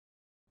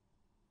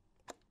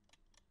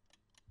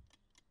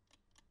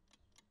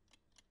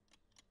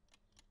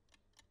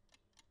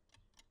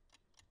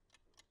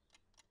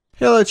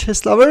Hello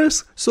chess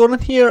lovers, Soren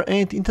here,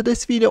 and in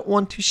today's video I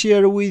want to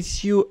share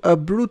with you a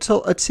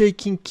brutal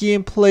attacking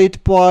game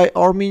played by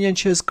Armenian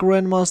chess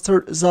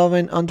grandmaster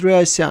Zaven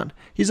Andriasian.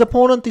 His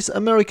opponent is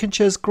American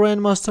chess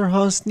grandmaster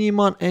Hans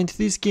Niemann, and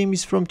this game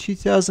is from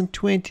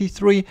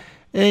 2023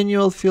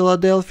 annual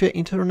Philadelphia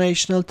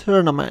International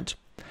Tournament.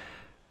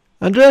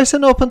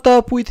 Andriasian opened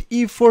up with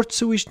e4,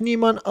 to which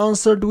Niemann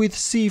answered with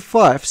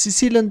c5.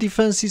 Sicilian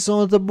defense is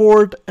on the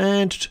board,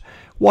 and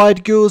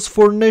white goes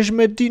for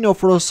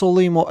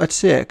Nyezhmetdinov-Rossolimo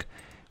attack.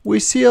 We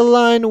see a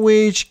line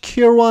which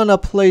Caruana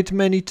played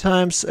many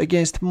times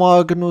against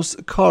Magnus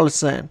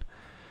Carlsen.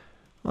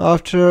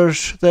 After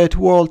that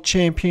World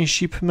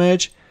Championship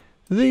match,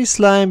 this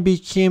line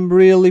became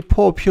really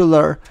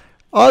popular.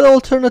 Other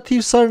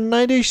alternatives are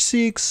knight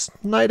h6,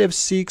 knight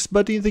f6,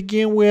 but in the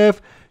game we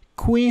have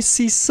queen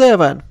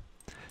c7.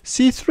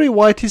 c3,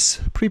 white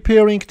is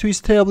preparing to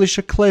establish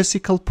a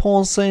classical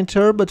pawn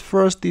center, but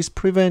first is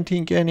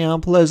preventing any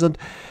unpleasant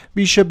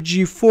bishop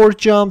g4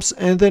 jumps,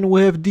 and then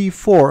we have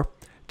d4.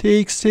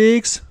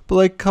 Takes,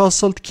 black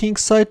castled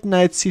kingside,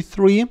 knight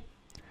c3,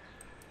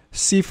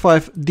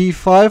 c5,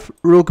 d5,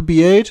 rook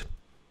b8,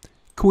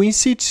 queen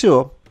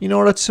c2, in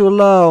order to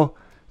allow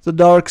the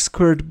dark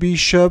squared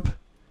bishop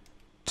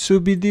to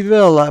be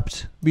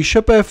developed.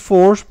 Bishop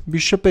f4,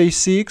 bishop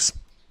a6,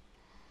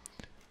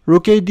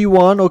 rook a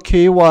d1.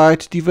 Okay,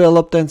 white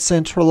developed and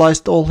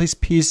centralized all his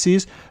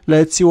pieces.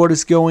 Let's see what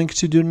is going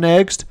to do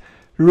next.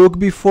 Rook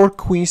b4,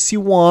 queen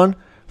c1.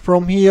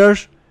 From here,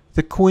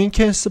 the queen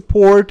can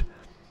support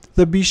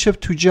the bishop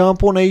to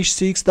jump on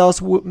h6,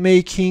 thus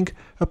making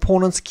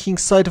opponent's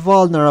kingside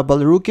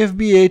vulnerable. Rook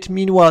fb8.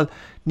 Meanwhile,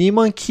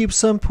 Niemann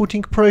keeps on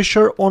putting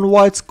pressure on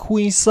white's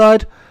queen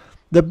side.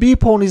 The b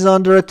pawn is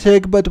under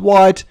attack, but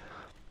white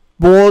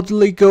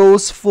boldly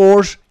goes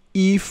for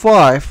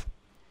e5.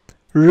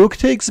 Rook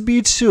takes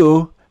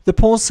b2, the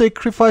pawn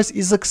sacrifice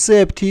is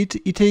accepted,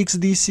 it takes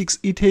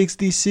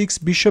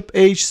d6, bishop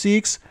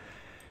h6,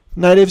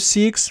 knight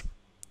f6,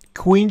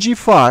 queen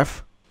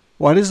g5.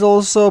 White is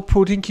also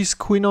putting his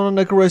queen on an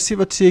aggressive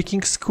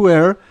attacking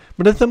square,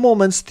 but at the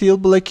moment still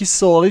black is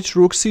solid.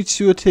 Rook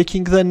c2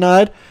 attacking the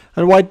knight,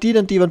 and white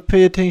didn't even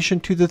pay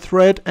attention to the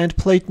threat and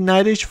played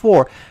knight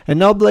h4. And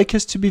now black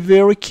has to be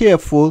very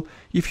careful.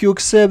 If you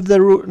accept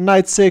the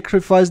knight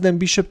sacrifice, then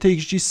bishop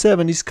takes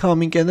g7 is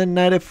coming, and then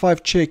knight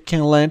f5 check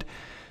can land.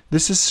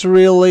 This is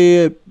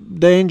really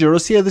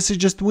dangerous. Yeah, this is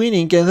just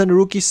winning, and then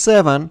rook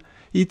e7,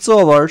 it's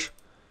over.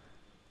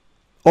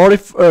 Or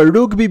if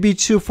rook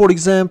bb2, for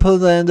example,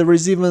 then there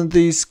is even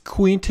this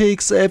queen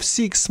takes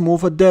f6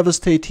 move, a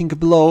devastating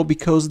blow,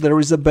 because there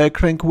is a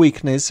back rank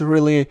weakness.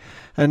 Really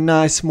a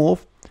nice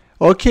move.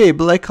 Okay,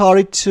 black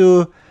hurried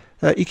to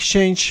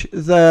exchange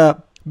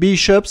the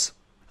bishops.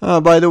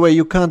 By the way,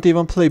 you can't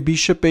even play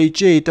bishop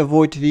h8,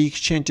 avoid the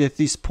exchange at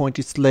this point,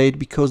 it's late,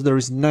 because there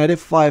is knight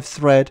f5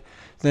 threat,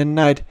 then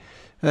knight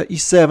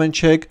e7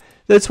 check.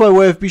 That's why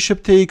we have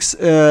bishop takes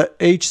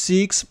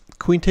h6,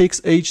 queen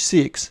takes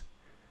h6,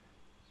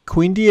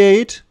 queen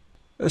d8.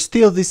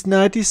 Still, this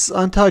knight is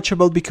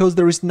untouchable because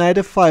there is knight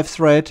f5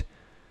 threat.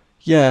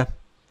 Yeah,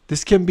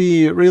 this can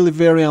be really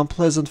very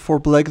unpleasant for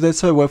black.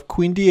 That's why we have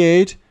queen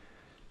d8,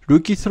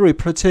 rook e3,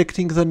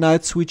 protecting the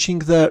knight, switching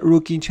the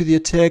rook into the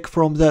attack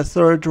from the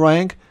third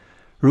rank.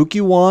 Rook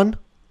e1,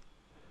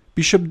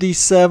 bishop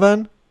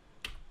d7,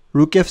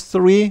 rook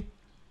f3,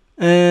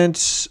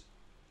 and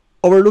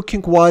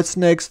overlooking white's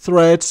next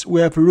threats,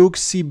 we have rook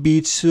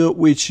cb2,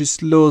 which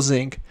is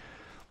losing.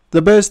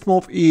 The best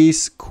move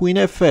is queen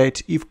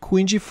f8. If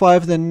queen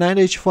g5, then knight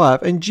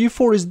h5, and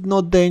g4 is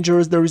not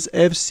dangerous, there is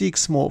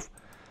f6 move.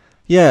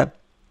 Yeah,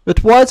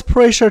 but white's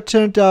pressure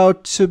turned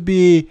out to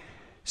be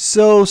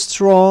so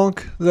strong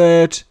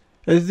that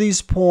at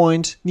this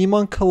point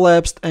Niemann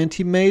collapsed and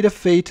he made a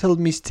fatal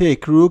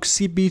mistake. Rook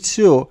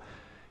cb2.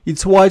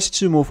 It's white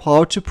to move.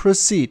 How to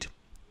proceed?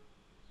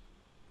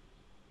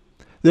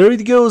 There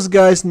it goes,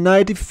 guys.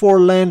 Knight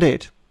e4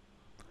 landed.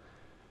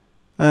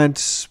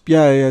 And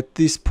yeah, at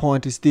this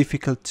point it's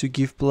difficult to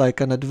give black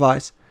an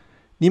advice.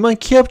 Niemann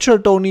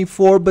captured on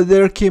e4, but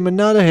there came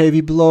another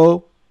heavy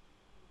blow.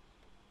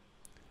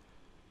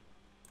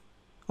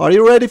 Are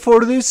you ready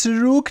for this?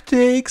 Rook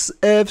takes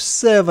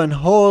f7.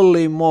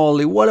 Holy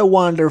moly, what a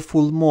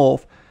wonderful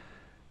move.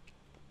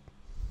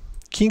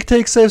 King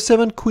takes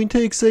f7, queen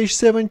takes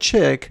h7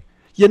 check.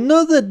 Yeah,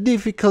 not that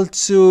difficult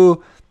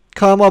to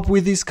come up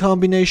with this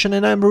combination,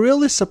 and I'm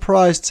really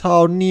surprised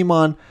how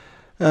Niemann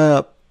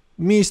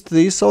missed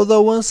this,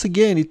 although once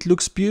again it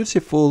looks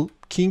beautiful.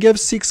 King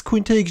f6,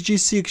 queen takes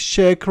g6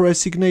 check,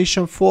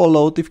 resignation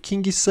followed. If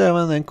king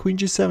e7, then queen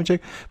g7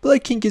 check.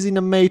 Black king is in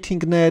a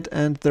mating net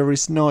and there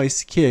is no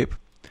escape.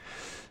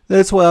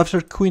 That's why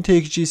after queen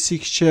takes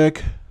g6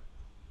 check,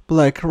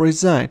 black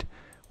resigned.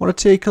 Wanna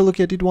take a look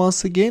at it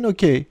once again?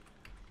 Okay.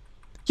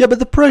 Yeah, but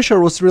the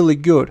pressure was really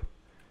good.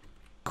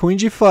 Queen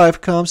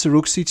g5 comes,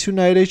 rook c2,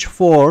 knight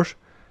h4,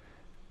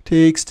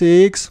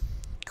 takes,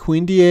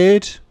 queen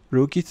d8,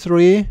 rook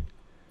e3.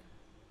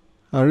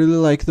 I really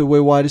like the way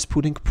white is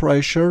putting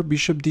pressure.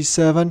 Bishop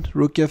d7,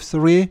 rook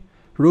f3,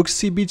 Rook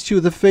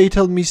cb2, the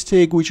fatal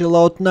mistake which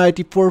allowed knight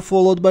e4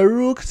 followed by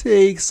rook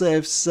takes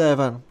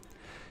f7.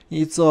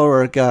 It's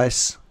over,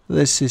 guys.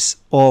 This is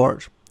over.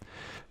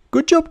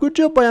 Good job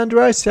by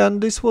Andriasian.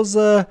 This was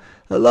a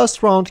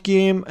last round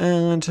game,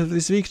 and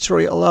this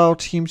victory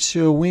allowed him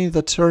to win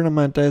the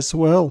tournament as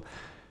well.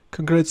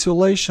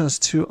 Congratulations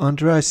to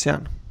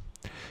Andriasian.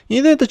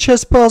 In the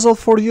chess puzzle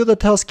for you, the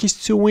task is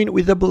to win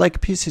with the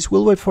black pieces.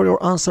 We'll wait for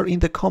your answer in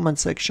the comment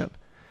section.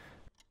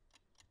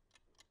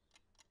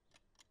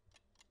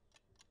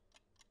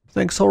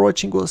 Thanks for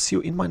watching. We'll see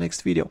you in my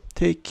next video.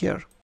 Take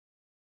care.